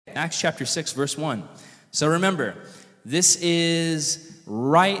Acts chapter 6, verse 1. So remember, this is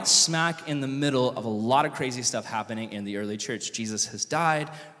right smack in the middle of a lot of crazy stuff happening in the early church. Jesus has died,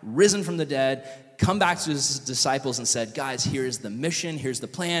 risen from the dead, come back to his disciples and said, guys, here's the mission, here's the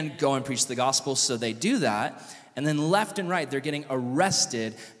plan, go and preach the gospel. So they do that. And then left and right, they're getting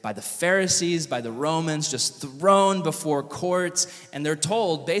arrested by the Pharisees, by the Romans, just thrown before courts. And they're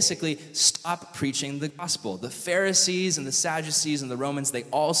told, basically, stop preaching the gospel. The Pharisees and the Sadducees and the Romans, they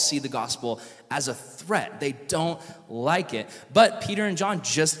all see the gospel as a threat. They don't like it. But Peter and John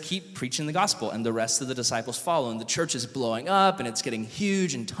just keep preaching the gospel, and the rest of the disciples follow. And the church is blowing up, and it's getting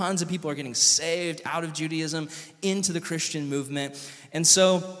huge, and tons of people are getting saved out of Judaism into the Christian movement. And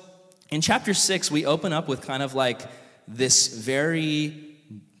so in chapter 6, we open up with kind of like this very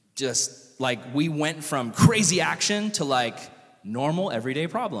just like we went from crazy action to like normal everyday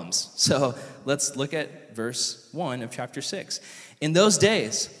problems. So let's look at verse 1 of chapter 6. In those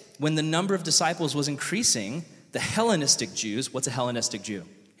days, when the number of disciples was increasing, the Hellenistic Jews, what's a Hellenistic Jew?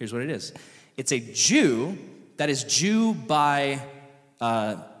 Here's what it is. It's a Jew that is Jew by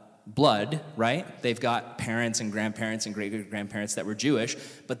blood, right? They've got parents and grandparents and great-grandparents that were Jewish,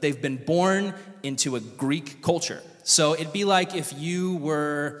 but they've been born into a Greek culture. So it'd be like if you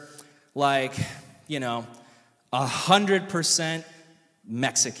were like, 100%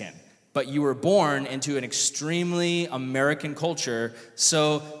 Mexican, but you were born into an extremely American culture.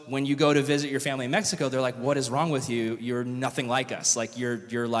 So when you go to visit your family in Mexico, they're like, what is wrong with you? You're nothing like us. Like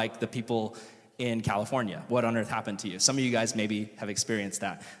you're like the people in California. What on earth happened to you? Some of you guys maybe have experienced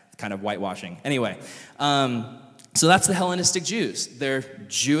that kind of whitewashing. Anyway, so that's the Hellenistic Jews. They're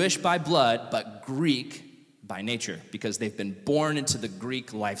Jewish by blood, but Greek by nature, because they've been born into the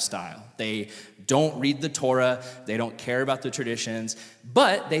Greek lifestyle. They don't read the Torah, they don't care about the traditions,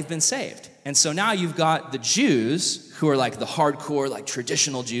 but they've been saved. And so now you've got the Jews who are like the hardcore, like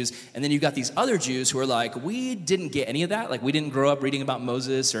traditional Jews, and then you've got these other Jews who are like, we didn't get any of that, like we didn't grow up reading about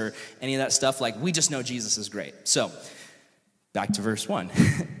Moses or any of that stuff, like we just know Jesus is great. So, back to verse 1.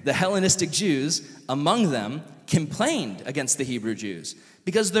 The Hellenistic Jews among them complained against the Hebrew Jews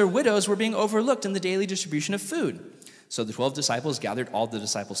because their widows were being overlooked in the daily distribution of food. So the 12 disciples gathered all the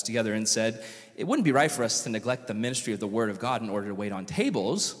disciples together and said, it wouldn't be right for us to neglect the ministry of the word of God in order to wait on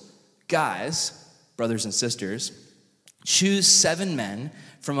tables. Guys, brothers and sisters, choose 7 men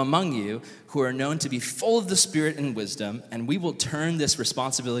from among you who are known to be full of the Spirit and wisdom, and we will turn this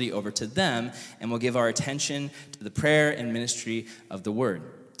responsibility over to them, and we'll give our attention to the prayer and ministry of the word.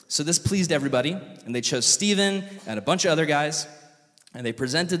 So this pleased everybody, and they chose Stephen and a bunch of other guys, and they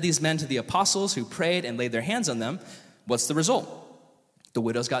presented these men to the apostles who prayed and laid their hands on them. What's the result? The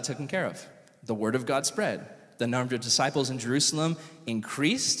widows got taken care of. The word of God spread. The number of disciples in Jerusalem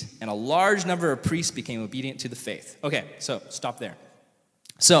increased, and a large number of priests became obedient to the faith. Okay, so stop there.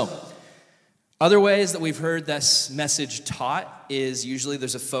 So, other ways that we've heard this message taught is usually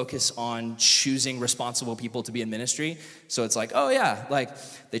there's a focus on choosing responsible people to be in ministry. So it's like, oh yeah, like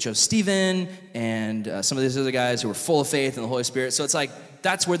they chose Stephen and some of these other guys who were full of faith in the Holy Spirit. So it's like,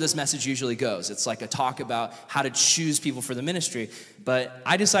 that's where this message usually goes. It's like a talk about how to choose people for the ministry. But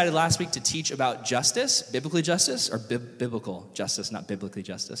I decided last week to teach about justice, biblically justice, or biblical justice, not biblically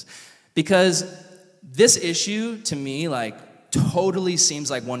justice. Because this issue, to me, like, totally seems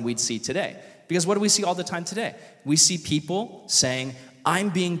like one we'd see today. Because what do we see all the time today? We see people saying, I'm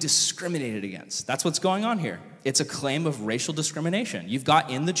being discriminated against. That's what's going on here. It's a claim of racial discrimination. You've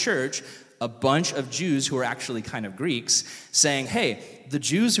got in the church a bunch of Jews who are actually kind of Greeks saying, hey, the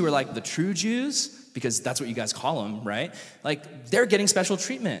Jews who are like the true Jews, because that's what you guys call them, right? Like, they're getting special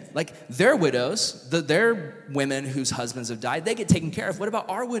treatment. Like, their widows, their women whose husbands have died, they get taken care of. What about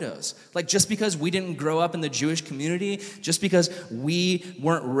our widows? Like, just because we didn't grow up in the Jewish community, just because we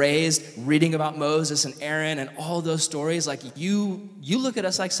weren't raised reading about Moses and Aaron and all those stories, like, you look at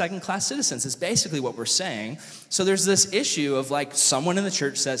us like second-class citizens. It's basically what we're saying. So there's this issue of, like, someone in the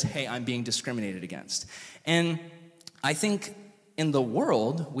church says, hey, I'm being discriminated against. And I think in the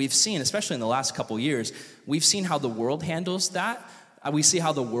world, we've seen, especially in the last couple years, we've seen how the world handles that. We see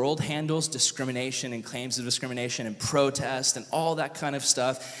how the world handles discrimination and claims of discrimination and protest and all that kind of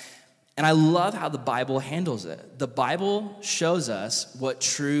stuff. And I love how the Bible handles it. The Bible shows us what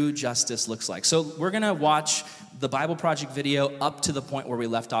true justice looks like. So we're going to watch the Bible Project video up to the point where we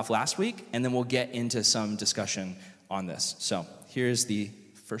left off last week, and then we'll get into some discussion on this. So here's the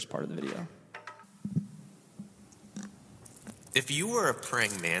first part of the video. If you were a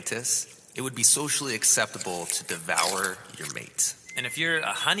praying mantis, it would be socially acceptable to devour your mate. And if you're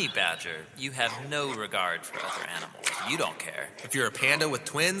a honey badger, you have no regard for other animals. You don't care. If you're a panda with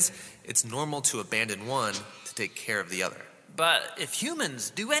twins, it's normal to abandon one to take care of the other. But if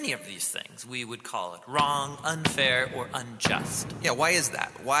humans do any of these things, we would call it wrong, unfair, or unjust. Yeah, why is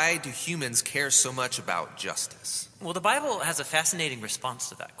that? Why do humans care so much about justice? Well, the Bible has a fascinating response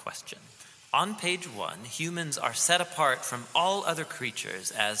to that question. On page 1, humans are set apart from all other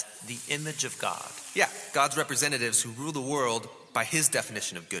creatures as the image of God. Yeah, God's representatives who rule the world by his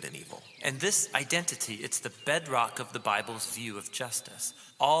definition of good and evil. And this identity, it's the bedrock of the Bible's view of justice.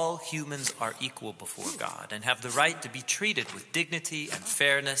 All humans are equal before God and have the right to be treated with dignity and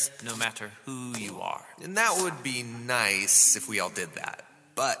fairness no matter who you are. And that would be nice if we all did that.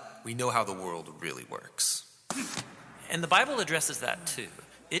 But we know how the world really works. And the Bible addresses that too.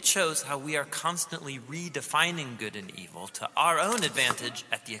 It shows how we are constantly redefining good and evil to our own advantage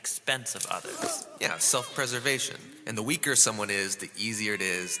at the expense of others. Yeah, self-preservation. And the weaker someone is, the easier it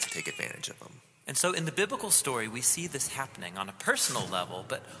is to take advantage of them. And so in the biblical story, we see this happening on a personal level,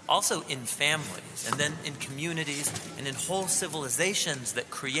 but also in families, and then in communities, and in whole civilizations that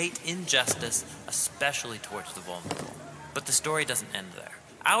create injustice, especially towards the vulnerable. But the story doesn't end there.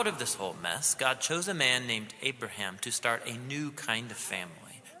 Out of this whole mess, God chose a man named Abraham to start a new kind of family.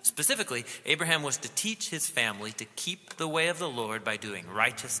 Specifically, Abraham was to teach his family to keep the way of the Lord by doing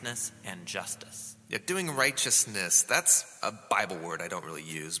righteousness and justice. Yeah, doing righteousness, that's a Bible word I don't really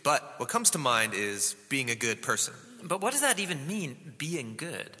use. But what comes to mind is being a good person. But what does that even mean, being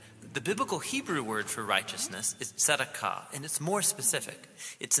good? The biblical Hebrew word for righteousness is tzedakah, and it's more specific.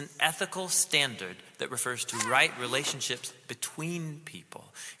 It's an ethical standard that refers to right relationships between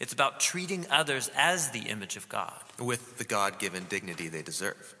people. It's about treating others as the image of God, With the God-given dignity they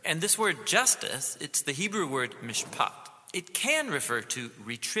deserve. and this word justice, it's the Hebrew word mishpat. It can refer to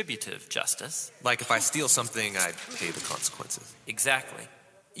retributive justice. Like if I steal something, I pay the consequences. Exactly.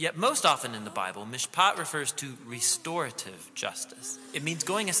 Yet most often in the Bible, mishpat refers to restorative justice. It means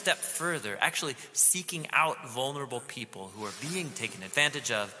going a step further, actually seeking out vulnerable people who are being taken advantage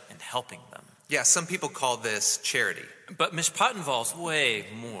of and helping them. Yeah, some people call this charity. But mishpat involves way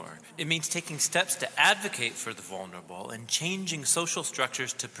more. It means taking steps to advocate for the vulnerable and changing social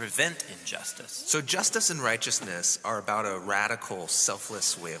structures to prevent injustice. So justice and righteousness are about a radical,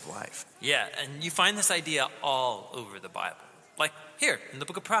 selfless way of life. Yeah, and you find this idea all over the Bible. Like here, in the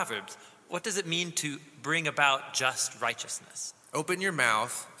book of Proverbs, what does it mean to bring about just righteousness? Open your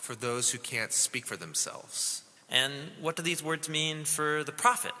mouth for those who can't speak for themselves. And what do these words mean for the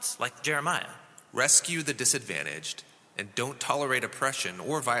prophets, like Jeremiah? Rescue the disadvantaged, and don't tolerate oppression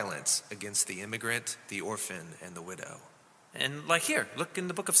or violence against the immigrant, the orphan, and the widow. And like here, look in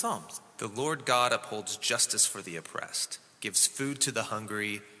the book of Psalms. The Lord God upholds justice for the oppressed, gives food to the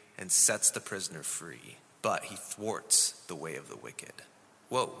hungry, and sets the prisoner free. But he thwarts the way of the wicked.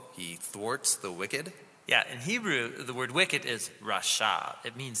 Whoa, he thwarts the wicked? Yeah, in Hebrew, the word wicked is rasha.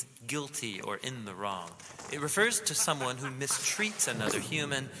 It means guilty or in the wrong. It refers to someone who mistreats another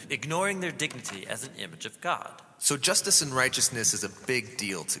human, ignoring their dignity as an image of God. So justice and righteousness is a big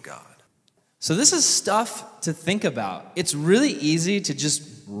deal to God. So this is stuff to think about. It's really easy to just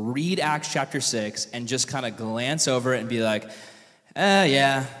read Acts chapter 6 and just kind of glance over it and be like,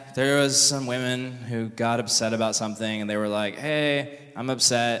 yeah, there was some women who got upset about something and they were like, hey, I'm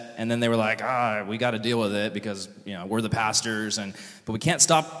upset. And then they were like, we got to deal with it because, we're the pastors, but we can't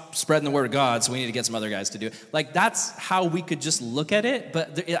stop spreading the word of God, so we need to get some other guys to do it. Like, that's how we could just look at it,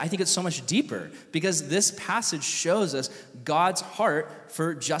 but I think it's so much deeper because this passage shows us God's heart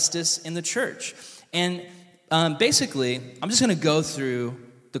for justice in the church. And basically, I'm just going to go through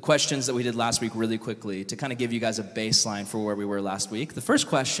the questions that we did last week really quickly to kind of give you guys a baseline for where we were last week. The first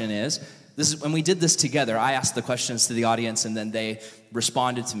question is when we did this together, I asked the questions to the audience and then they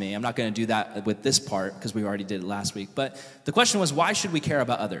responded to me. I'm not going to do that with this part because we already did it last week. But the question was, why should we care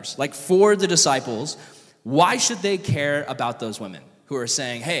about others? Like for the disciples, why should they care about those women who are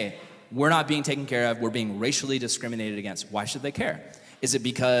saying, hey, we're not being taken care of, we're being racially discriminated against? Why should they care? Is it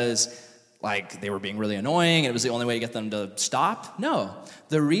because they were being really annoying and it was the only way to get them to stop? No.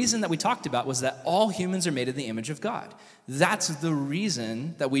 The reason that we talked about was that all humans are made in the image of God. That's the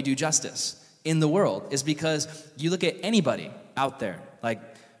reason that we do justice in the world, is because you look at anybody out there, like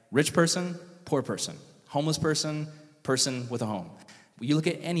rich person, poor person, homeless person, person with a home. You look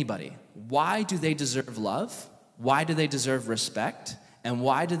at anybody. Why do they deserve love? Why do they deserve respect? And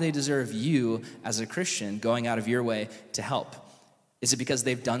why do they deserve you as a Christian going out of your way to help? Is it because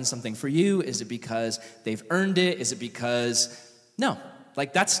they've done something for you? Is it because they've earned it? Is it because, no.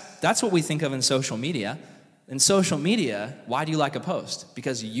 That's what we think of in social media. In social media, why do you like a post?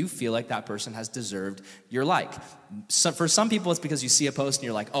 Because you feel like that person has deserved your like. So for some people, it's because you see a post and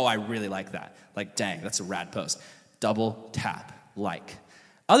you're like, oh, I really like that. Like, dang, that's a rad post. Double tap, like.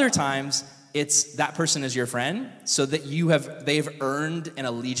 Other times, it's that person is your friend, so that they've earned an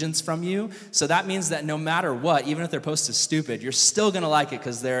allegiance from you. So that means that no matter what, even if their post is stupid, you're still gonna like it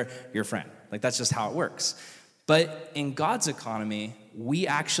because they're your friend. Like, that's just how it works. But in God's economy, we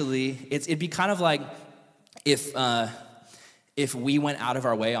actually, it'd be kind of like if we went out of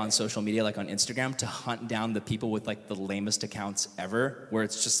our way on social media, like on Instagram, to hunt down the people with like the lamest accounts ever, where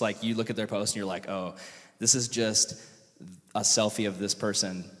it's just like you look at their post and you're like, oh, this is just a selfie of this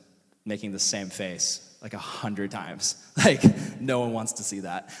person making the same face like 100 times. Like, no one wants to see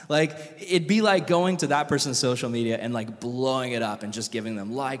that. Like, it'd be like going to that person's social media and like blowing it up and just giving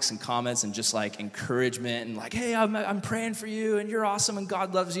them likes and comments and just like encouragement and like, hey, I'm praying for you and you're awesome and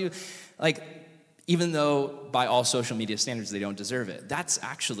God loves you. Like, even though by all social media standards they don't deserve it. That's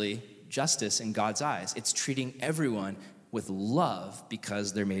actually justice in God's eyes. It's treating everyone with love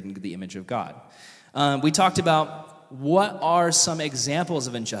because they're made in the image of God. We talked about what are some examples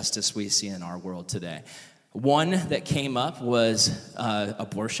of injustice we see in our world today. One that came up was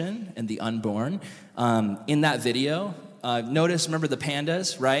abortion and the unborn. In that video, remember the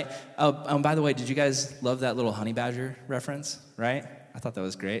pandas, right? Oh, by the way, did you guys love that little honey badger reference, right? I thought that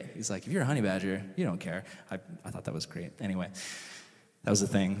was great. He's like, if you're a honey badger, you don't care. I thought that was great. Anyway, that was a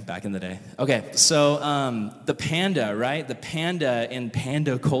thing back in the day. Okay, so the panda, right? The panda in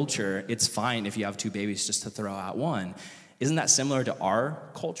panda culture, it's fine if you have two babies just to throw out one. Isn't that similar to our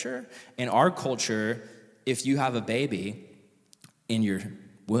culture? In our culture, if you have a baby in your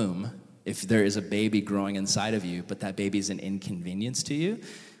womb, if there is a baby growing inside of you, but that baby is an inconvenience to you,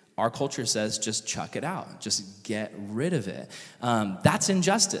 our culture says just chuck it out, just get rid of it. That's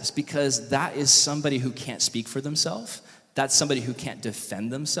injustice because that is somebody who can't speak for themselves. That's somebody who can't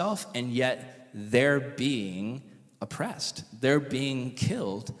defend themselves, and yet they're being oppressed. They're being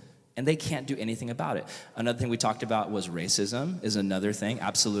killed, and they can't do anything about it. Another thing we talked about was racism is another thing,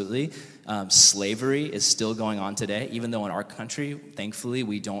 absolutely. Slavery is still going on today, even though in our country, thankfully,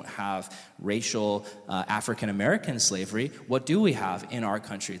 we don't have racial African-American slavery. What do we have in our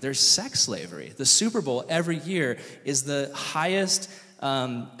country? There's sex slavery. The Super Bowl every year is the highest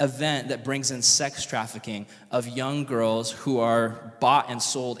event that brings in sex trafficking of young girls who are bought and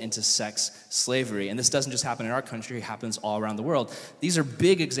sold into sex slavery. And this doesn't just happen in our country, it happens all around the world. These are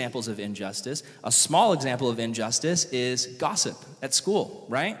big examples of injustice. A small example of injustice is gossip at school,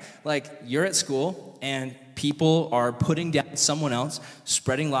 right? Like, you're at school and people are putting down someone else,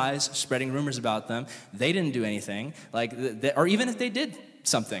 spreading lies, spreading rumors about them. They didn't do anything, or even if they did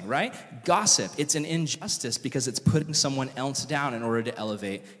something, right? Gossip, it's an injustice because it's putting someone else down in order to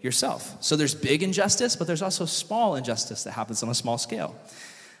elevate yourself. So there's big injustice, but there's also small injustice that happens on a small scale.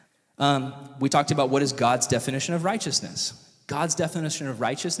 We talked about what is God's definition of righteousness. God's definition of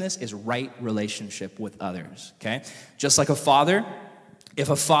righteousness is right relationship with others, okay? Just like a father, if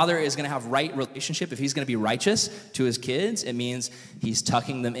a father is going to have right relationship, if he's going to be righteous to his kids, it means he's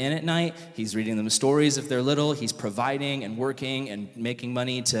tucking them in at night, he's reading them stories if they're little, he's providing and working and making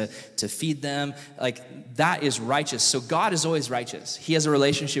money to feed them. Like, that is righteous. So God is always righteous. He has a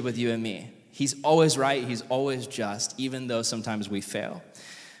relationship with you and me. He's always right, he's always just, even though sometimes we fail.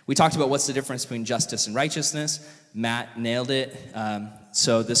 We talked about what's the difference between justice and righteousness. Matt nailed it.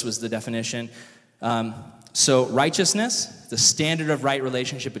 So this was the definition. So righteousness, the standard of right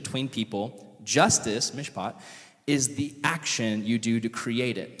relationship between people. Justice, mishpat, is the action you do to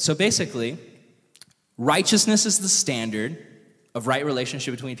create it. So basically, righteousness is the standard of right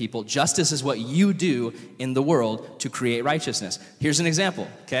relationship between people. Justice is what you do in the world to create righteousness. Here's an example,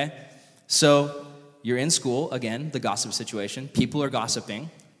 okay? So you're in school, again, the gossip situation. People are gossiping.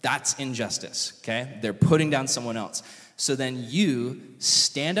 That's injustice, okay? They're putting down someone else. So then you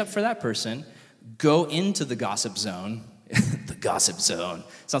stand up for that person, go into the gossip zone. The gossip zone.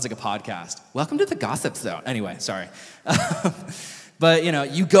 Sounds like a podcast. Welcome to the gossip zone. Anyway, sorry. But,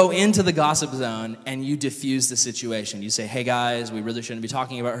 you go into the gossip zone and you diffuse the situation. You say, hey, guys, we really shouldn't be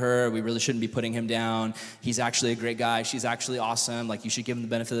talking about her. We really shouldn't be putting him down. He's actually a great guy. She's actually awesome. Like, you should give him the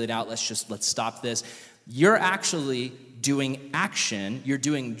benefit of the doubt. Let's stop this. You're actually doing action. You're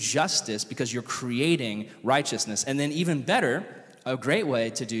doing justice because you're creating righteousness. And then even better, a great way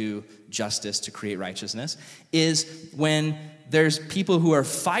to do justice, to create righteousness, is when there's people who are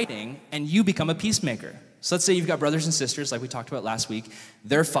fighting and you become a peacemaker. So let's say you've got brothers and sisters, like we talked about last week.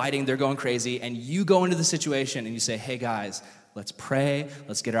 They're fighting, they're going crazy, and you go into the situation and you say, hey guys, let's pray,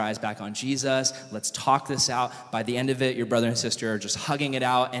 let's get our eyes back on Jesus, let's talk this out. By the end of it, your brother and sister are just hugging it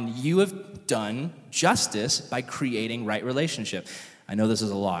out, and you have done justice by creating right relationship. I know this is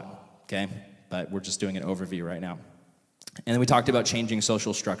a lot, okay? But we're just doing an overview right now. And then we talked about changing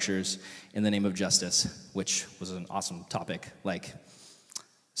social structures in the name of justice, which was an awesome topic. Like,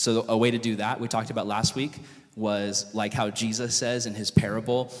 So a way to do that, we talked about last week, was like how Jesus says in his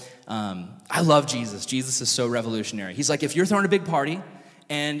parable. I love Jesus. Jesus is so revolutionary. He's like, if you're throwing a big party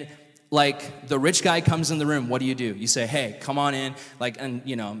and like the rich guy comes in the room, what do? You say, hey, come on in. Like, and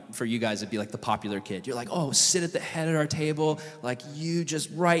you know, for you guys, it'd be like the popular kid. You're like, oh, sit at the head of our table. Like you just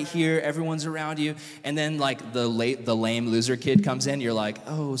right here, everyone's around you. And then like the lame loser kid comes in. You're like,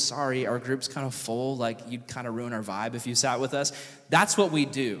 oh, sorry, our group's kind of full. Like you'd kind of ruin our vibe if you sat with us. That's what we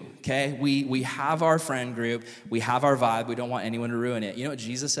do, okay? We have our friend group. We have our vibe. We don't want anyone to ruin it. You know what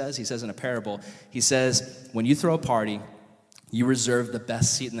Jesus says? He says in a parable, he says, when you throw a party, you reserve the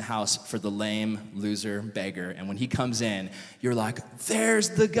best seat in the house for the lame, loser, beggar. And when he comes in, you're like, there's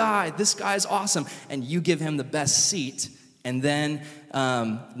the guy. This guy's awesome. And you give him the best seat. And then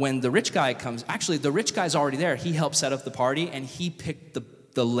when the rich guy comes, actually, the rich guy's already there. He helped set up the party, and he picked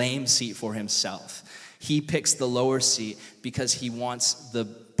the lame seat for himself. He picks the lower seat because he wants the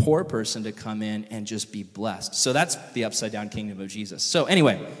poor person to come in and just be blessed. So that's the upside-down kingdom of Jesus. So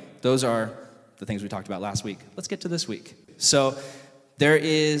anyway, those are the things we talked about last week. Let's get to this week. So there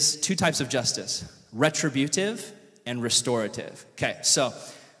is two types of justice, retributive and restorative. Okay, so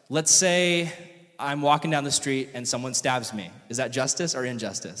let's say I'm walking down the street and someone stabs me. Is that justice or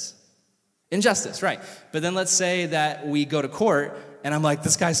injustice? Injustice, right. But then let's say that we go to court and I'm like,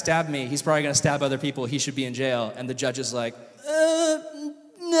 this guy stabbed me. He's probably going to stab other people. He should be in jail. And the judge is like,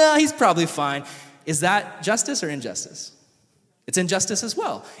 no, he's probably fine. Is that justice or injustice? It's injustice as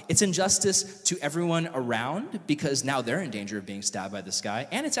well. It's injustice to everyone around because now they're in danger of being stabbed by this guy.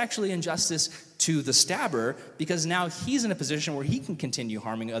 And it's actually injustice to the stabber because now he's in a position where he can continue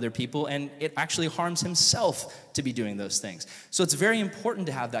harming other people, and it actually harms himself to be doing those things. So it's very important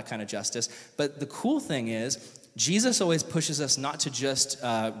to have that kind of justice. But the cool thing is, Jesus always pushes us not to just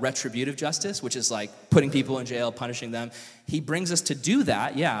retributive justice, which is like putting people in jail, punishing them. He brings us to do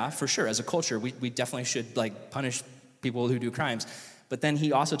that, yeah, for sure. As a culture, we definitely should like punish people who do crimes. But then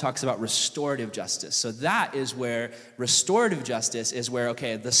he also talks about restorative justice. So that is where restorative justice is where,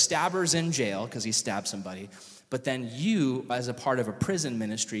 okay, the stabber's in jail because he stabbed somebody. But then you, as a part of a prison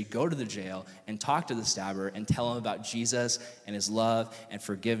ministry, go to the jail and talk to the stabber and tell him about Jesus and his love and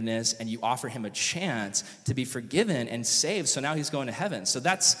forgiveness, and you offer him a chance to be forgiven and saved. So now he's going to heaven. So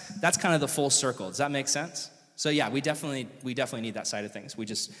that's kind of the full circle. Does that make sense? So yeah, we definitely need that side of things. We're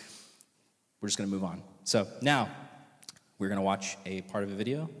just going to move on. So now we're going to watch a part of a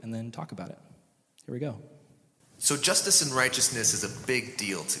video and then talk about it. Here we go. So justice and righteousness is a big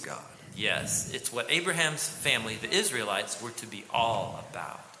deal to God. Yes, it's what Abraham's family, the Israelites, were to be all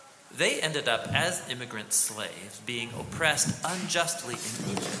about. They ended up as immigrant slaves, being oppressed unjustly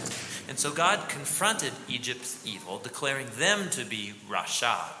in Egypt. And so God confronted Egypt's evil, declaring them to be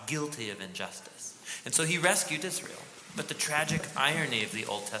Rasha, guilty of injustice. And so he rescued Israel. But the tragic irony of the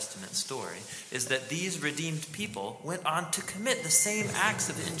Old Testament story is that these redeemed people went on to commit the same acts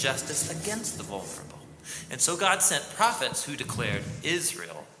of injustice against the vulnerable. And so God sent prophets who declared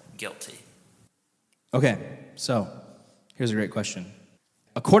Israel guilty. Okay, so here's a great question.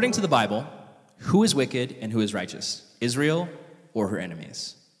 According to the Bible, who is wicked and who is righteous? Israel or her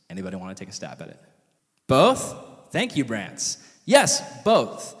enemies? Anybody want to take a stab at it? Both? Thank you, Brants. Yes,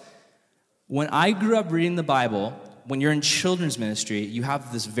 both. When I grew up reading the Bible, when you're in children's ministry, you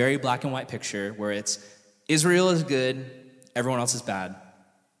have this very black and white picture where it's Israel is good, everyone else is bad.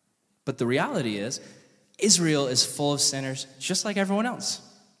 But the reality is, Israel is full of sinners just like everyone else.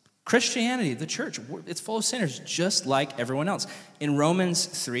 Christianity, the church, it's full of sinners just like everyone else. In Romans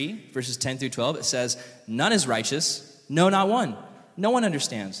 3, verses 10 through 12, it says, none is righteous, no, not one. No one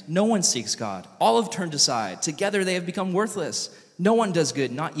understands, no one seeks God. All have turned aside. Together they have become worthless. No one does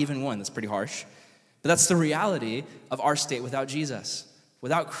good, not even one. That's pretty harsh. But that's the reality of our state without Jesus.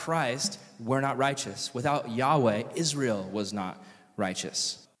 Without Christ, we're not righteous. Without Yahweh, Israel was not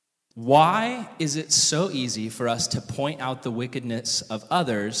righteous. Why is it so easy for us to point out the wickedness of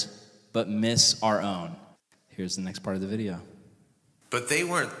others but miss our own? Here's the next part of the video. But they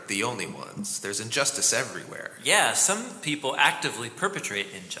weren't the only ones. There's injustice everywhere. Yeah, some people actively perpetrate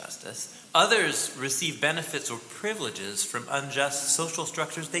injustice. Others receive benefits or privileges from unjust social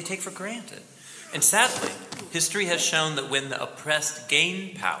structures they take for granted. And sadly, history has shown that when the oppressed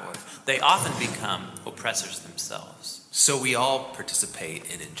gain power, they often become oppressors themselves. So we all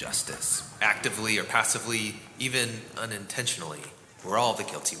participate in injustice, actively or passively, even unintentionally. We're all the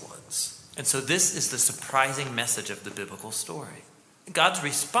guilty ones. And so this is the surprising message of the biblical story. God's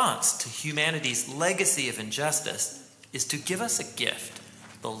response to humanity's legacy of injustice is to give us a gift,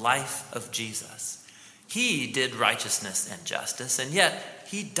 the life of Jesus. He did righteousness and justice, and yet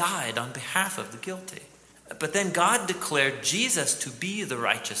he died on behalf of the guilty. But then God declared Jesus to be the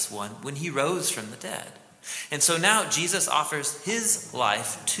righteous one when he rose from the dead. And so now Jesus offers his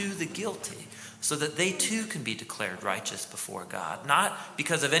life to the guilty so that they too can be declared righteous before God, not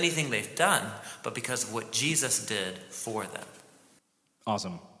because of anything they've done, but because of what Jesus did for them.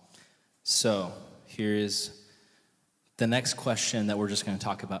 Awesome. So here is the next question that we're just going to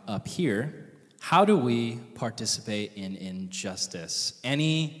talk about up here. How do we participate in injustice?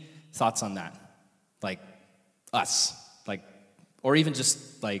 Any thoughts on that? Like us, like, or even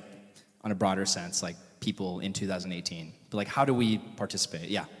just like on a broader sense, like people in 2018. But like, how do we participate?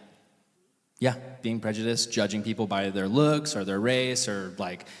 Yeah, being prejudiced, judging people by their looks or their race or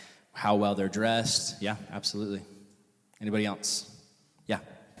like how well they're dressed. Yeah, absolutely. Anybody else? Yeah.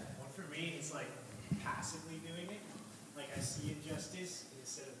 Well, for me, it's like passively doing it. Like I see injustice, and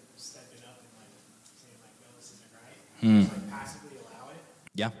instead of stepping up and like saying like, no, this isn't right, just like passively allow it.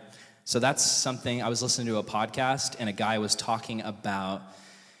 Yeah. So that's something, I was listening to a podcast and a guy was talking about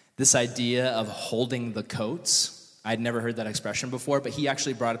this idea of holding the coats. I'd never heard that expression before, but he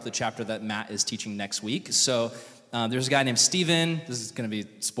actually brought up the chapter that Matt is teaching next week. So there's a guy named Stephen. This is going to be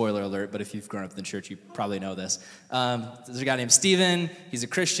spoiler alert, but if you've grown up in the church, you probably know this. There's a guy named Stephen. He's a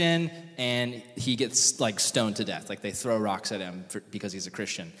Christian, and he gets like stoned to death. Like they throw rocks at him because he's a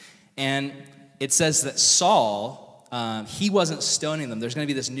Christian. And it says that Saul, he wasn't stoning them. There's going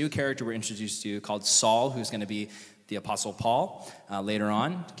to be this new character we're introduced to called Saul, who's going to be the Apostle Paul. Later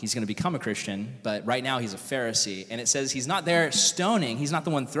on, he's going to become a Christian, but right now he's a Pharisee. And it says he's not there stoning, he's not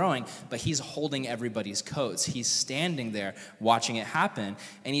the one throwing, but he's holding everybody's coats. He's standing there watching it happen.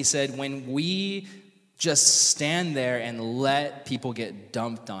 And he said, when we just stand there and let people get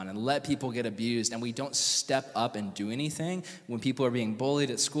dumped on and let people get abused and we don't step up and do anything when people are being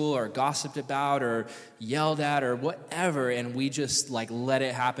bullied at school or gossiped about or yelled at or whatever, and we just like let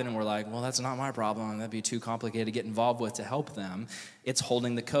it happen and we're like, well, that's not my problem, that'd be too complicated to get involved with to help them, it's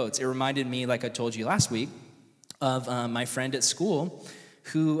holding the coats. It reminded me, like I told you last week, of my friend at school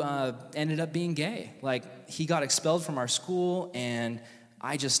who ended up being gay. Like he got expelled from our school and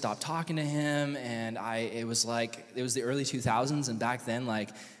I just stopped talking to him, and it was the early 2000s, and back then,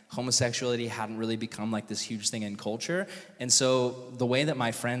 like, homosexuality hadn't really become like this huge thing in culture. And so the way that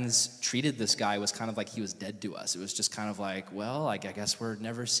my friends treated this guy was kind of like he was dead to us. It was just kind of like, well, like, I guess we're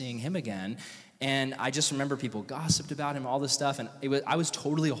never seeing him again. And I just remember people gossiped about him, all this stuff, and I was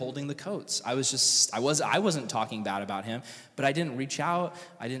totally holding the coats. I wasn't talking bad about him, but I didn't reach out.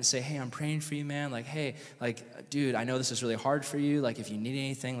 I didn't say, hey, I'm praying for you, man. Like, hey, like, dude, I know this is really hard for you. Like, if you need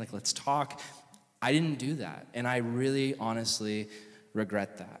anything, like, let's talk. I didn't do that, and I really, honestly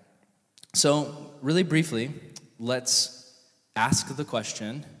regret that. So, really briefly, let's ask the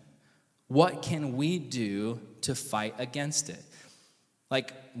question, what can we do to fight against it?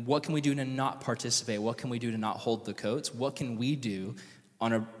 Like, what can we do to not participate? What can we do to not hold the coats? What can we do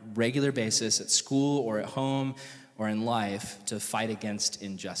on a regular basis at school or at home or in life to fight against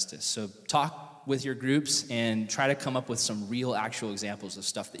injustice? So talk with your groups and try to come up with some real, actual examples of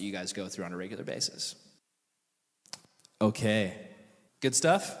stuff that you guys go through on a regular basis. Okay. Good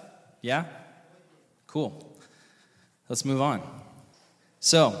stuff? Yeah? Cool. Let's move on.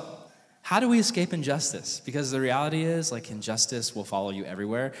 So, how do we escape injustice? Because the reality is, like, injustice will follow you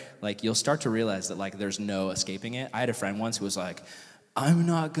everywhere. Like, you'll start to realize that, like, there's no escaping it. I had a friend once who was like, I'm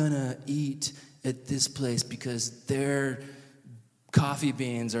not gonna eat at this place because their coffee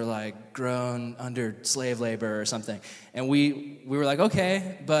beans are, like, grown under slave labor or something. And we were like,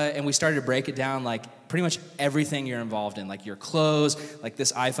 okay, and we started to break it down, like, pretty much everything you're involved in, like your clothes, like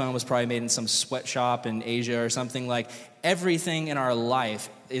this iPhone was probably made in some sweatshop in Asia or something. Like, everything in our life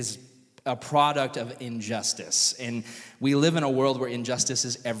is a product of injustice. And we live in a world where injustice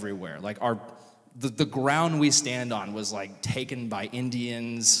is everywhere. Like the ground we stand on was like taken by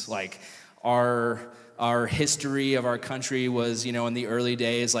Indians. Like our history of our country was, you know, in the early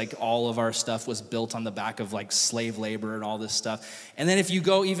days, like all of our stuff was built on the back of like slave labor and all this stuff. And then if you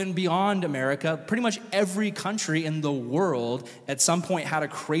go even beyond America, pretty much every country in the world at some point had a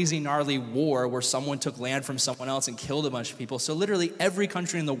crazy gnarly war where someone took land from someone else and killed a bunch of people. So literally every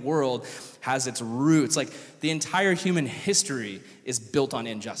country in the world has its roots. Like the entire human history is built on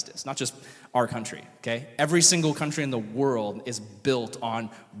injustice, not just our country, okay? Every single country in the world is built on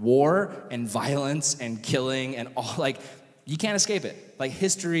war and violence and killing and all, like, you can't escape it. Like,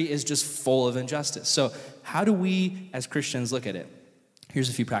 history is just full of injustice. So how do we as Christians look at it? Here's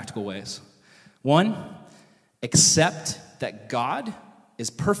a few practical ways. One, accept that God is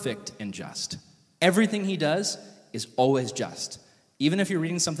perfect and just. Everything he does is always just. Even if you're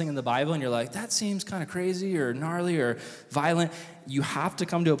reading something in the Bible and you're like, that seems kind of crazy or gnarly or violent, you have to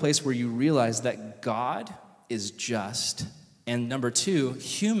come to a place where you realize that God is just. And number two,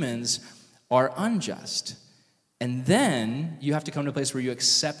 humans are unjust. And then you have to come to a place where you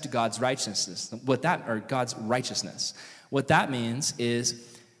accept God's righteousness. God's righteousness. What that means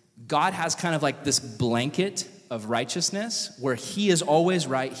is God has kind of like this blanket of righteousness where he is always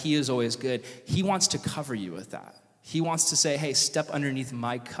right, he is always good. He wants to cover you with that. He wants to say, hey, step underneath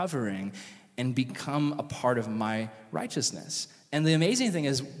my covering and become a part of my righteousness. And the amazing thing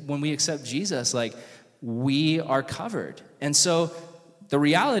is when we accept Jesus, like, we are covered. And so the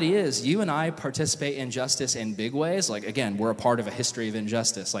reality is you and I participate in justice in big ways. Like, again, we're a part of a history of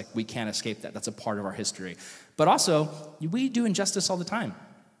injustice. Like, we can't escape that. That's a part of our history. But also, we do injustice all the time.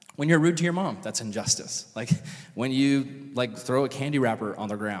 When you're rude to your mom, that's injustice. Like, when you, like, throw a candy wrapper on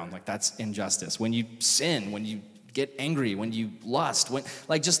the ground, like, that's injustice. When you sin, when you get angry, when you lust,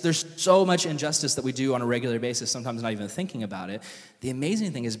 there's so much injustice that we do on a regular basis, sometimes not even thinking about it. The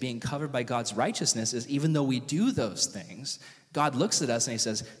amazing thing is being covered by God's righteousness is even though we do those things, God looks at us and he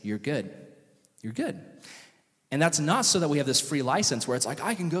says, you're good. You're good. And that's not so that we have this free license where it's like,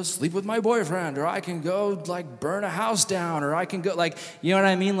 I can go sleep with my boyfriend, or I can go like burn a house down, or I can go like, you know what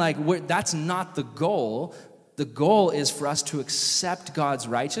I mean? Like, that's not the goal. The goal is for us to accept God's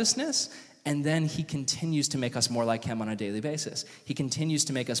righteousness, and then he continues to make us more like him on a daily basis. He continues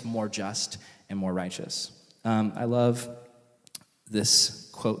to make us more just and more righteous. I love this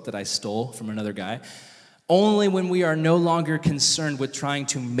quote that I stole from another guy. Only when we are no longer concerned with trying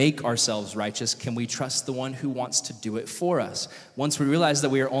to make ourselves righteous can we trust the one who wants to do it for us. Once we realize that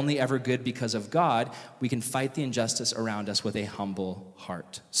we are only ever good because of God, we can fight the injustice around us with a humble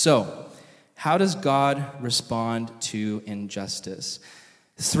heart. So, how does God respond to injustice?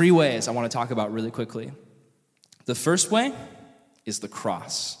 3 ways I want to talk about really quickly. The first way is the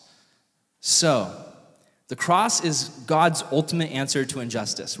cross. So, the cross is God's ultimate answer to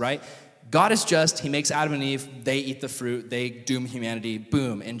injustice, right? God is just, he makes Adam and Eve, they eat the fruit, they doom humanity,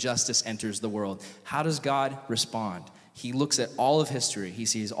 boom, injustice enters the world. How does God respond? He looks at all of history. He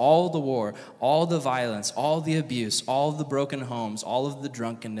sees all the war, all the violence, all the abuse, all the broken homes, all of the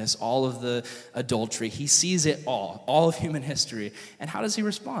drunkenness, all of the adultery. He sees it all of human history. And how does he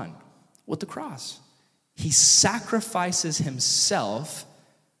respond? With the cross. He sacrifices himself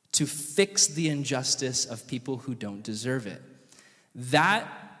to fix the injustice of people who don't deserve it.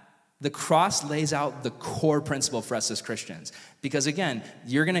 The cross lays out the core principle for us as Christians. Because again,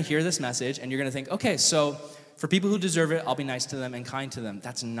 you're going to hear this message and you're going to think, okay, so for people who deserve it, I'll be nice to them and kind to them.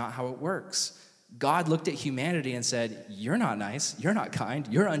 That's not how it works. God looked at humanity and said, you're not nice, you're not kind,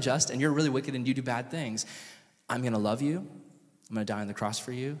 you're unjust, and you're really wicked and you do bad things. I'm going to love you. I'm going to die on the cross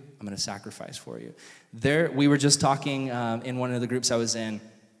for you. I'm going to sacrifice for you. We were just talking in one of the groups I was in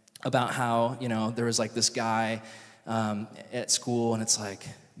about how, there was like this guy at school, and it's like,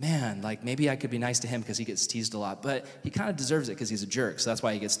 man, like maybe I could be nice to him because he gets teased a lot, but he kind of deserves it because he's a jerk, so that's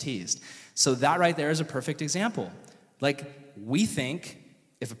why he gets teased. So that right there is a perfect example. Like, we think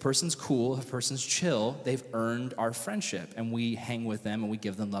if a person's cool, if a person's chill, they've earned our friendship, and we hang with them and we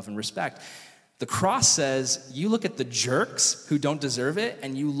give them love and respect. The cross says you look at the jerks who don't deserve it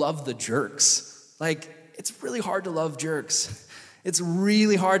and you love the jerks. Like, it's really hard to love jerks. It's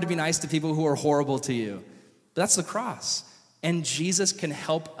really hard to be nice to people who are horrible to you. But that's the cross. And Jesus can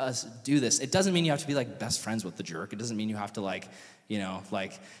help us do this. It doesn't mean you have to be like best friends with the jerk. It doesn't mean you have to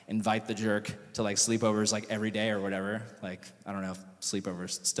invite the jerk to like sleepovers like every day or whatever. Like, I don't know if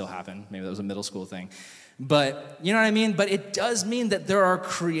sleepovers still happen. Maybe that was a middle school thing. But you know what I mean? But it does mean that there are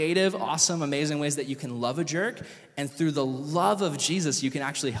creative, awesome, amazing ways that you can love a jerk. And through the love of Jesus, you can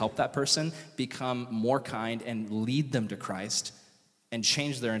actually help that person become more kind and lead them to Christ and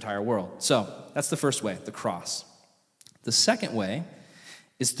change their entire world. So that's the first way, the cross. The second way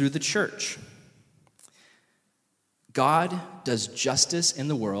is through the church. God does justice in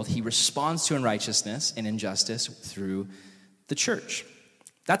the world. He responds to unrighteousness and injustice through the church.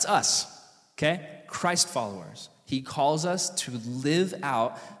 That's us, okay? Christ followers. He calls us to live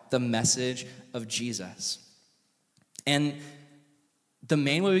out the message of Jesus. And the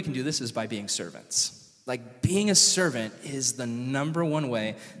main way we can do this is by being servants. Like, being a servant is the number one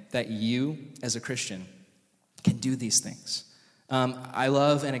way that you, as a Christian, can do these things. I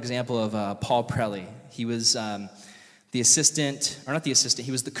love an example of Paul Prelly. He was he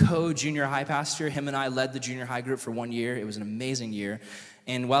was the co-junior high pastor. Him and I led the junior high group for 1 year. It was an amazing year.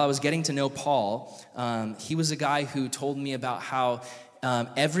 And while I was getting to know Paul, he was a guy who told me about how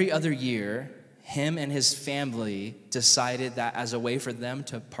every other year, him and his family decided that as a way for them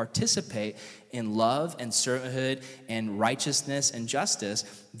to participate in love and servanthood and righteousness and justice,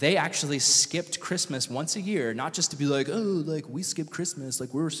 they actually skipped Christmas once a year, not just to be like, oh, like we skip Christmas,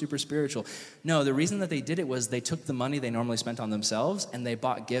 like we're super spiritual. No, the reason that they did it was they took the money they normally spent on themselves and they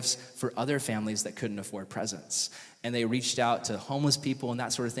bought gifts for other families that couldn't afford presents. And they reached out to homeless people and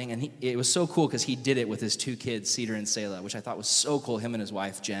that sort of thing. And it was so cool because he did it with his 2 kids, Cedar and Selah, which I thought was so cool. Him and his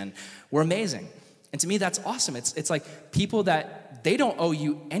wife, Jen, were amazing. And to me, that's awesome. It's like people that they don't owe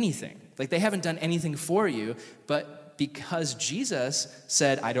you anything. Like they haven't done anything for you, but because Jesus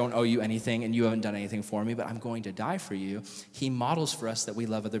said, I don't owe you anything and you haven't done anything for me, but I'm going to die for you, he models for us that we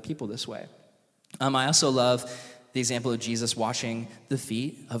love other people this way. I also love the example of Jesus washing the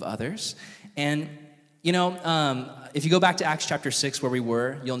feet of others. And, you know, if you go back to Acts chapter 6 where we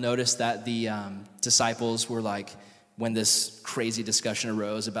were, you'll notice that the disciples were like, when this crazy discussion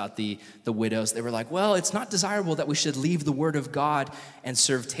arose about the widows, they were like, well, it's not desirable that we should leave the word of God and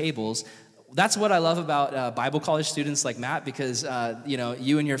serve tables. That's what I love about Bible college students like Matt, because, you know,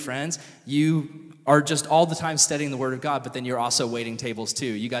 you and your friends, you are just all the time studying the word of God, but then you're also waiting tables too.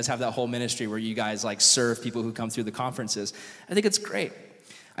 You guys have that whole ministry where you guys like serve people who come through the conferences. I think it's great.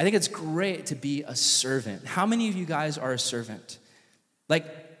 I think it's great to be a servant. How many of you guys are a servant? Like,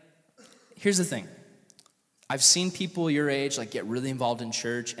 here's the thing. I've seen people your age like get really involved in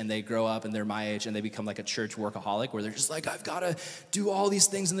church and they grow up and they're my age and they become like a church workaholic where they're just like, I've got to do all these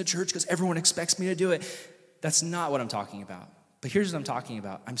things in the church because everyone expects me to do it. That's not what I'm talking about. But here's what I'm talking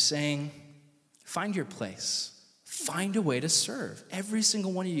about. I'm saying find your place. Find a way to serve. Every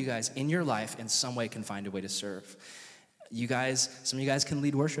single one of you guys in your life in some way can find a way to serve. You guys, some of you guys can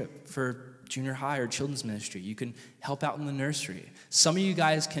lead worship for junior high or children's ministry. You can help out in the nursery. Some of you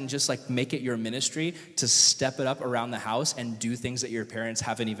guys can just like make it your ministry to step it up around the house and do things that your parents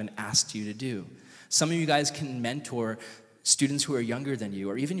haven't even asked you to do. Some of you guys can mentor students who are younger than you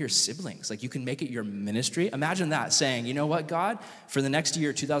or even your siblings. Like you can make it your ministry. Imagine that, saying, you know what, God, for the next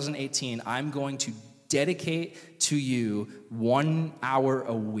year, 2018, I'm going to dedicate to you 1 hour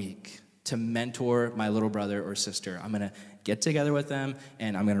a week to mentor my little brother or sister. I'm going to get together with them,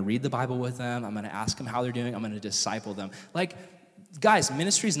 and I'm going to read the Bible with them. I'm going to ask them how they're doing. I'm going to disciple them. Like, guys,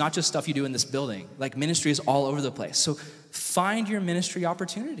 ministry is not just stuff you do in this building. Like, ministry is all over the place. So find your ministry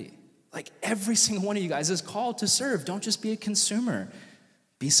opportunity. Like, every single one of you guys is called to serve. Don't just be a consumer.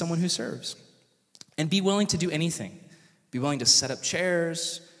 Be someone who serves. And be willing to do anything. Be willing to set up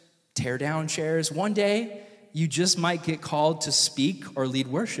chairs, tear down chairs. One day, you just might get called to speak or lead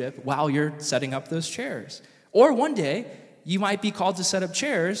worship while you're setting up those chairs. Or one day, you might be called to set up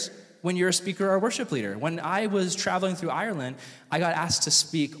chairs when you're a speaker or a worship leader. When I was traveling through Ireland, I got asked to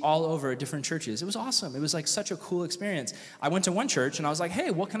speak all over different churches. It was awesome. It was like such a cool experience. I went to one church and I was like, hey,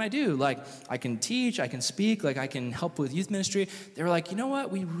 what can I do? Like, I can teach, I can speak, like I can help with youth ministry. They were like, you know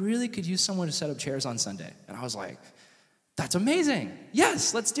what? We really could use someone to set up chairs on Sunday. And I was like, that's amazing.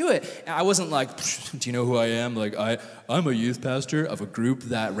 Yes, let's do it. And I wasn't like, do you know who I am? Like, I'm a youth pastor of a group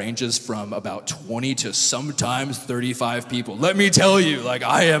that ranges from about 20 to sometimes 35 people. Let me tell you, like,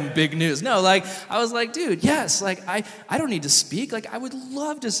 I am big news. No, like, I was like, dude, yes, like, I don't need to speak. Like, I would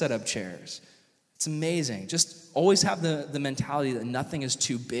love to set up chairs. It's amazing. Just always have the mentality that nothing is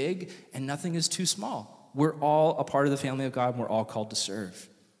too big and nothing is too small. We're all a part of the family of God, and we're all called to serve.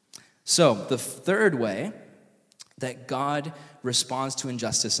 So, the third way that God responds to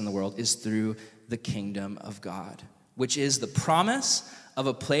injustice in the world is through the kingdom of God, which is the promise of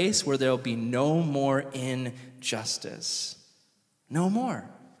a place where there will be no more injustice. No more.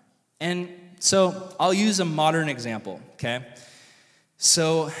 And so I'll use a modern example, okay?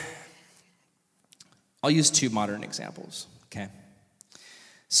 So I'll use 2 modern examples, okay?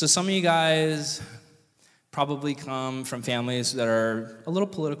 So some of you guys probably come from families that are a little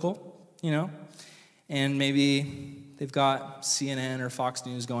political, you know? And maybe they've got CNN or Fox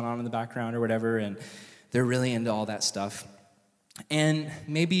News going on in the background or whatever, and they're really into all that stuff. And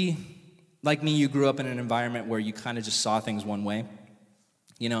maybe, like me, you grew up in an environment where you kind of just saw things one way.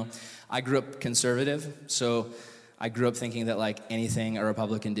 You know, I grew up conservative, so I grew up thinking that, like, anything a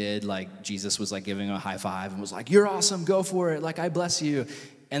Republican did, like, Jesus was, like, giving a high five and was like, you're awesome, go for it, like, I bless you.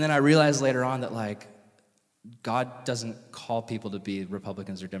 And then I realized later on that, like, God doesn't call people to be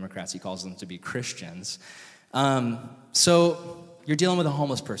Republicans or Democrats. He calls them to be Christians. So you're dealing with a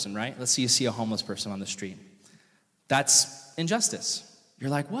homeless person, right? Let's say you see a homeless person on the street. That's injustice. You're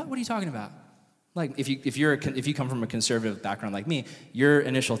like, what? What are you talking about? Like, if you come from a conservative background like me, your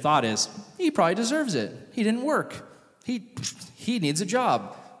initial thought is, he probably deserves it. He didn't work. He needs a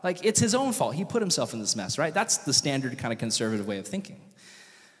job. Like, it's his own fault. He put himself in this mess, right? That's the standard kind of conservative way of thinking.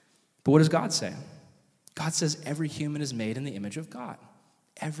 But what does God say? God says every human is made in the image of God.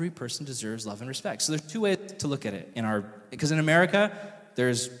 Every person deserves love and respect. So there's two ways to look at it because in America,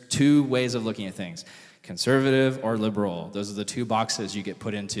 there's two ways of looking at things. Conservative or liberal. Those are the two boxes you get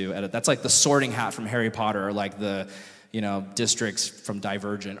put into. That's like the sorting hat from Harry Potter, or like the, districts from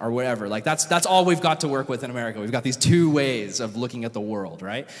Divergent or whatever. Like that's all we've got to work with in America. We've got these two ways of looking at the world,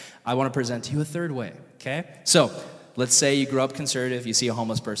 right? I want to present to you a third way, okay? So let's say you grew up conservative, you see a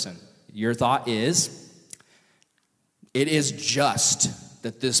homeless person. Your thought is, it is just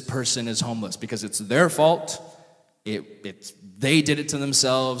that this person is homeless because it's their fault. They did it to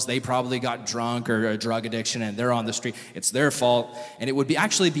themselves. They probably got drunk or a drug addiction and they're on the street. It's their fault. And it would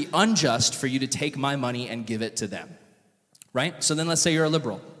actually be unjust for you to take my money and give it to them, right? So then let's say you're a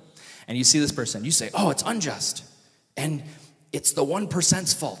liberal and you see this person. You say, oh, it's unjust. And it's the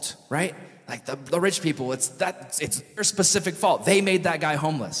 1%'s fault, right? Like the rich people, it's their specific fault. They made that guy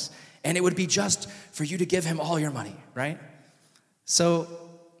homeless. And it would be just for you to give him all your money, right? So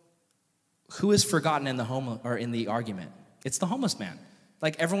who is forgotten in the argument? It's the homeless man.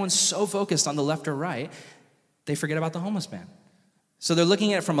 Like everyone's so focused on the left or right, they forget about the homeless man. So they're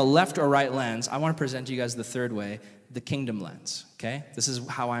looking at it from a left or right lens. I want to present to you guys the third way, the kingdom lens, okay? This is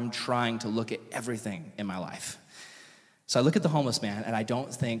how I'm trying to look at everything in my life. So I look at the homeless man and I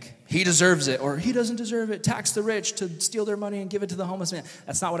don't think he deserves it or he doesn't deserve it, tax the rich to steal their money and give it to the homeless man.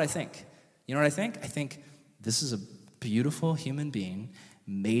 That's not what I think. You know what I think? I think this is a beautiful human being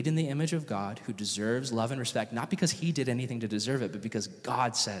made in the image of God who deserves love and respect, not because he did anything to deserve it, but because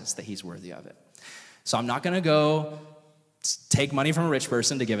God says that he's worthy of it. So I'm not going to go take money from a rich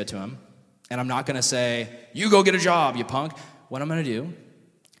person to give it to him, and I'm not going to say, you go get a job, you punk. What I'm going to do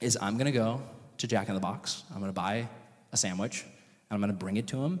is I'm going to go to Jack in the Box. I'm going to buy a sandwich, and I'm going to bring it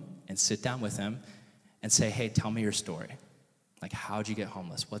to him and sit down with him and say, hey, tell me your story. Like, how'd you get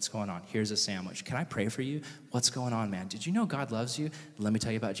homeless? What's going on? Here's a sandwich. Can I pray for you? What's going on, man? Did you know God loves you? Let me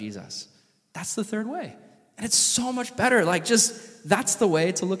tell you about Jesus. That's the third way. And it's so much better. Like, just, that's the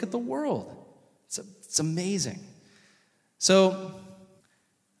way to look at the world. It's amazing. So,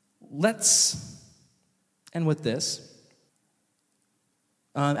 let's end with this.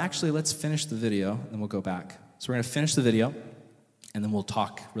 Actually, let's finish the video, and then we'll go back. So we're going to finish the video, and then we'll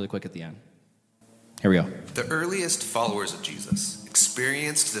talk really quick at the end. Here we go. The earliest followers of Jesus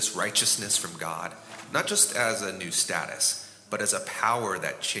experienced this righteousness from God, not just as a new status, but as a power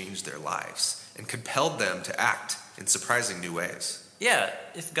that changed their lives and compelled them to act in surprising new ways. Yeah,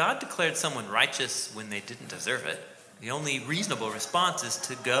 if God declared someone righteous when they didn't deserve it, the only reasonable response is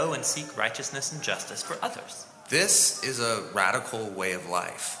to go and seek righteousness and justice for others. This is a radical way of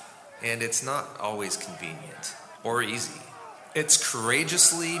life, and it's not always convenient or easy. It's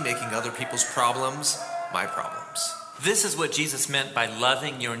courageously making other people's problems my problems. This is what Jesus meant by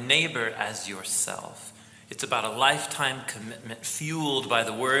loving your neighbor as yourself. It's about a lifetime commitment fueled by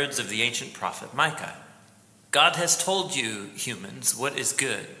the words of the ancient prophet Micah. God has told you, humans, what is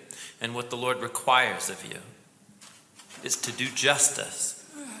good, and what the Lord requires of you is to do justice,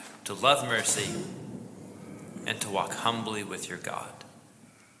 to love mercy, and to walk humbly with your God.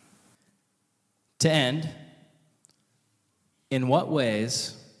 To end, in what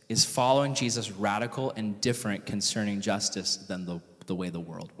ways is following Jesus radical and different concerning justice than the way the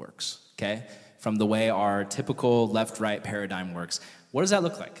world works, okay? From the way our typical left-right paradigm works. What does that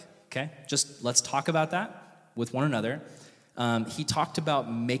look like, okay? Just let's talk about that with one another. He talked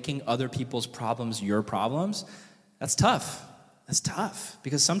about making other people's problems your problems. That's tough. That's tough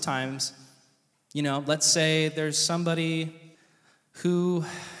because sometimes, let's say there's somebody who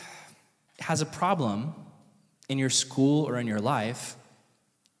has a problem in your school or in your life,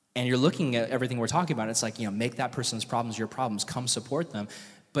 and you're looking at everything we're talking about, it's like, make that person's problems your problems, come support them.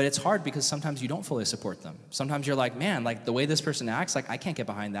 But it's hard because sometimes you don't fully support them. Sometimes you're like, man, like the way this person acts, like I can't get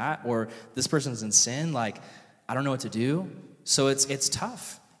behind that, or this person's in sin, like I don't know what to do. So it's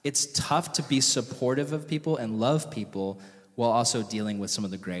tough. It's tough to be supportive of people and love people while also dealing with some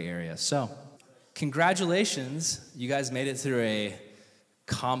of the gray areas. So congratulations, you guys made it through a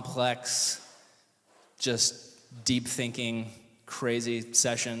complex, just deep thinking, crazy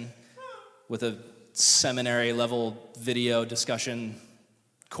session with a seminary level video discussion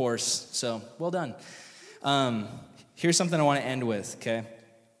course. So well done. Here's something I want to end with, okay?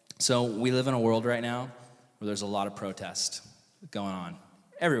 So we live in a world right now where there's a lot of protest going on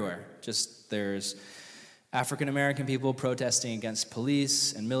everywhere. Just there's African American people protesting against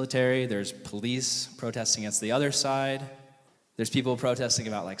police and military. There's police protesting against the other side. There's people protesting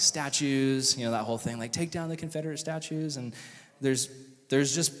about like statues, that whole thing, like take down the Confederate statues. And there's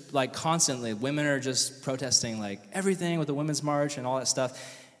just like constantly, women are just protesting like everything with the Women's March and all that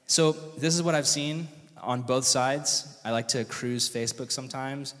stuff. So this is what I've seen. on both sides. I like to cruise Facebook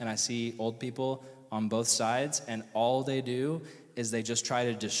sometimes, and I see old people on both sides, and all they do is they just try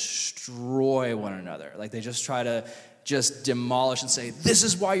to destroy one another. Like they just try to just demolish and say, this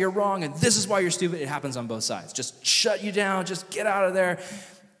is why you're wrong and this is why you're stupid. It happens on both sides. Just shut you down, just get out of there.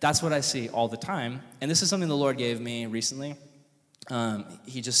 That's what I see all the time. And this is something the Lord gave me recently. I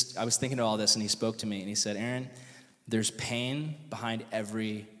was thinking of all this, and he spoke to me, and he said, Aaron, there's pain behind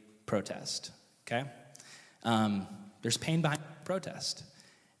every protest, okay? There's pain behind protest.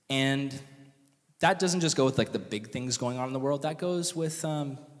 And that doesn't just go with like the big things going on in the world. That goes with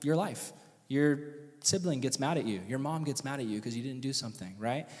your life. Your sibling gets mad at you. Your mom gets mad at you because you didn't do something,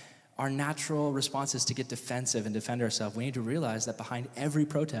 right? Our natural response is to get defensive and defend ourselves. We need to realize that behind every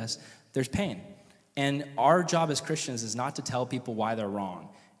protest, there's pain. And our job as Christians is not to tell people why they're wrong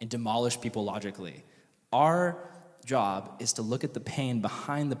and demolish people logically. Our job is to look at the pain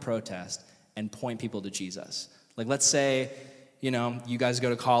behind the protest and point people to Jesus. Like, let's say, you guys go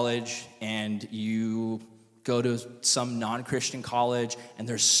to college and you go to some non-Christian college and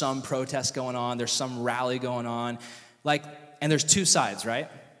there's some protest going on, there's some rally going on, and there's two sides, right?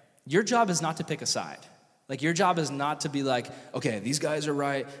 Your job is not to pick a side. Like, your job is not to be like, okay, these guys are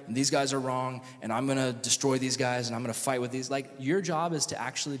right and these guys are wrong and I'm gonna destroy these guys and I'm gonna fight with these. Like, your job is to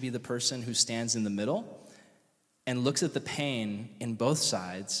actually be the person who stands in the middle and looks at the pain in both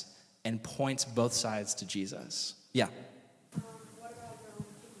sides and points both sides to Jesus. Yeah. What about your own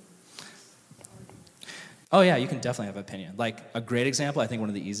opinion? Oh yeah, you can definitely have an opinion. Like, a great example, I think one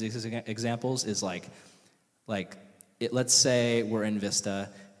of the easiest examples is let's say we're in Vista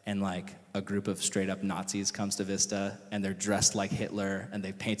and like a group of straight up Nazis comes to Vista and they're dressed like Hitler and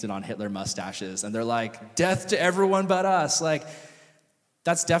they've painted on Hitler mustaches and they're like, death to everyone but us. Like,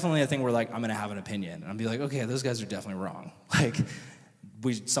 that's definitely a thing where like, I'm gonna have an opinion. And I'll be like, okay, those guys are definitely wrong. Like,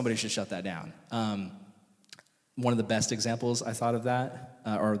 somebody should shut that down. One of the best examples I thought of that,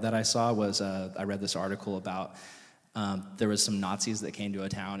 or that I saw was, I read this article about, there was some Nazis that came to a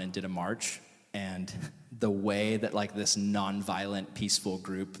town and did a march, and the way that like this non-violent, peaceful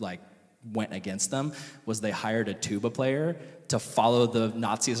group like went against them was they hired a tuba player to follow the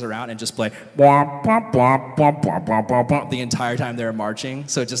Nazis around and just play the entire time they were marching.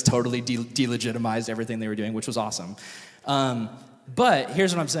 So it just totally delegitimized everything they were doing, which was awesome. But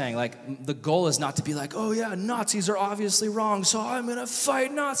here's what I'm saying, like, the goal is not to be like, oh yeah, Nazis are obviously wrong, so I'm gonna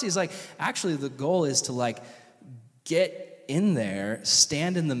fight Nazis. Like, actually the goal is to like get in there,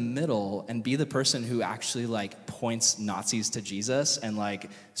 stand in the middle, and be the person who actually like points Nazis to Jesus and like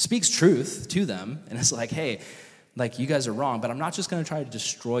speaks truth to them. And it's like, hey, like, you guys are wrong, but I'm not just going to try to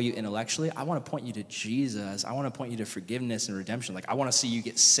destroy you intellectually. I want to point you to Jesus. I want to point you to forgiveness and redemption. Like, I want to see you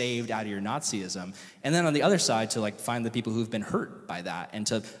get saved out of your Nazism. And then on the other side, to like find the people who've been hurt by that and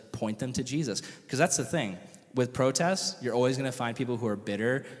to point them to Jesus. Because that's the thing. With protests, you're always going to find people who are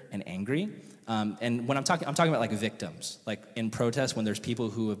bitter and angry. And when I'm talking about like victims. Like, in protests, when there's people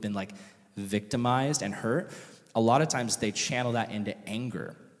who have been like victimized and hurt, a lot of times they channel that into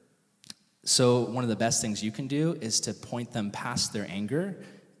anger. So one of the best things you can do is to point them past their anger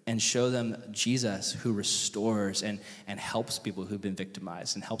and show them Jesus, who restores and helps people who've been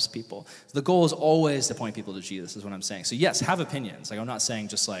victimized and helps people. So the goal is always to point people to Jesus, is what I'm saying. So yes, have opinions. Like, I'm not saying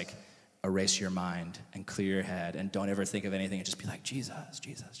just like erase your mind and clear your head and don't ever think of anything and just be like, Jesus,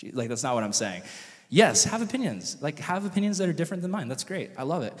 Jesus, Jesus. Like, that's not what I'm saying. Yes, have opinions. Like, have opinions that are different than mine. That's great. I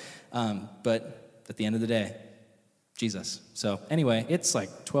love it. But at the end of the day, Jesus. So anyway, it's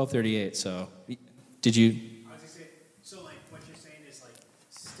like 12:38, so did you? I was gonna say, so like what you're saying is like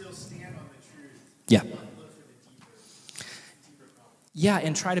still stand on the truth. Yeah. Look for the deeper problem. Yeah,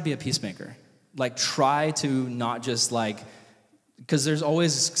 and try to be a peacemaker. Like, try to not just like, because there's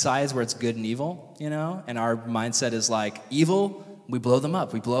always sides where it's good and evil, and our mindset is like, evil, we blow them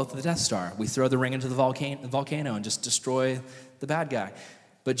up. We blow up the Death Star. We throw the ring into the volcano and just destroy the bad guy.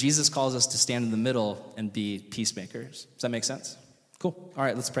 But Jesus calls us to stand in the middle and be peacemakers. Does that make sense? Cool. All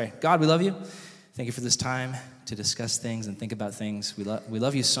right, let's pray. God, we love you. Thank you for this time to discuss things and think about things. We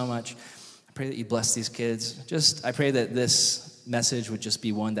love you so much. I pray that you bless these kids. I pray that this message would just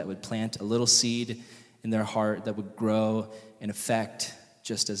be one that would plant a little seed in their heart that would grow in effect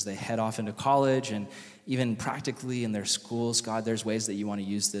just as they head off into college and even practically in their schools. God, there's ways that you want to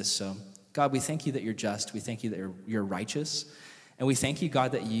use this. So, God, we thank you that you're just. We thank you that you're righteous. And we thank you,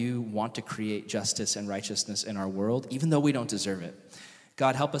 God, that you want to create justice and righteousness in our world, even though we don't deserve it.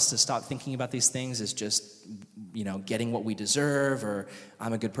 God, help us to stop thinking about these things as just, getting what we deserve, or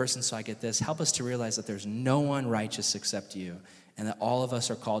I'm a good person, so I get this. Help us to realize that there's no one righteous except you, and that all of us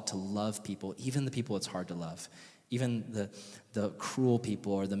are called to love people, even the people it's hard to love. even the cruel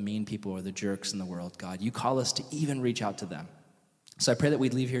people or the mean people or the jerks in the world, God. You call us to even reach out to them. So I pray that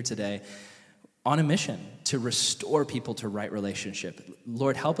we'd leave here today on a mission to restore people to right relationship.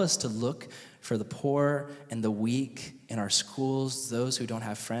 Lord, help us to look for the poor and the weak in our schools, those who don't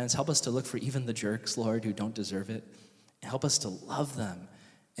have friends. Help us to look for even the jerks, Lord, who don't deserve it. Help us to love them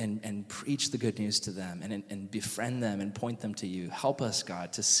and preach the good news to them and befriend them and point them to you. Help us,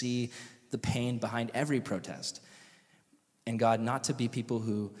 God, to see the pain behind every protest. And God, not to be people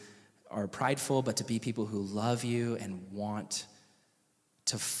who are prideful, but to be people who love you and want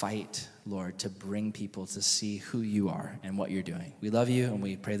to fight, Lord, to bring people to see who you are and what you're doing. We love you, and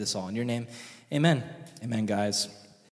we pray this all in your name. Amen. Amen, guys.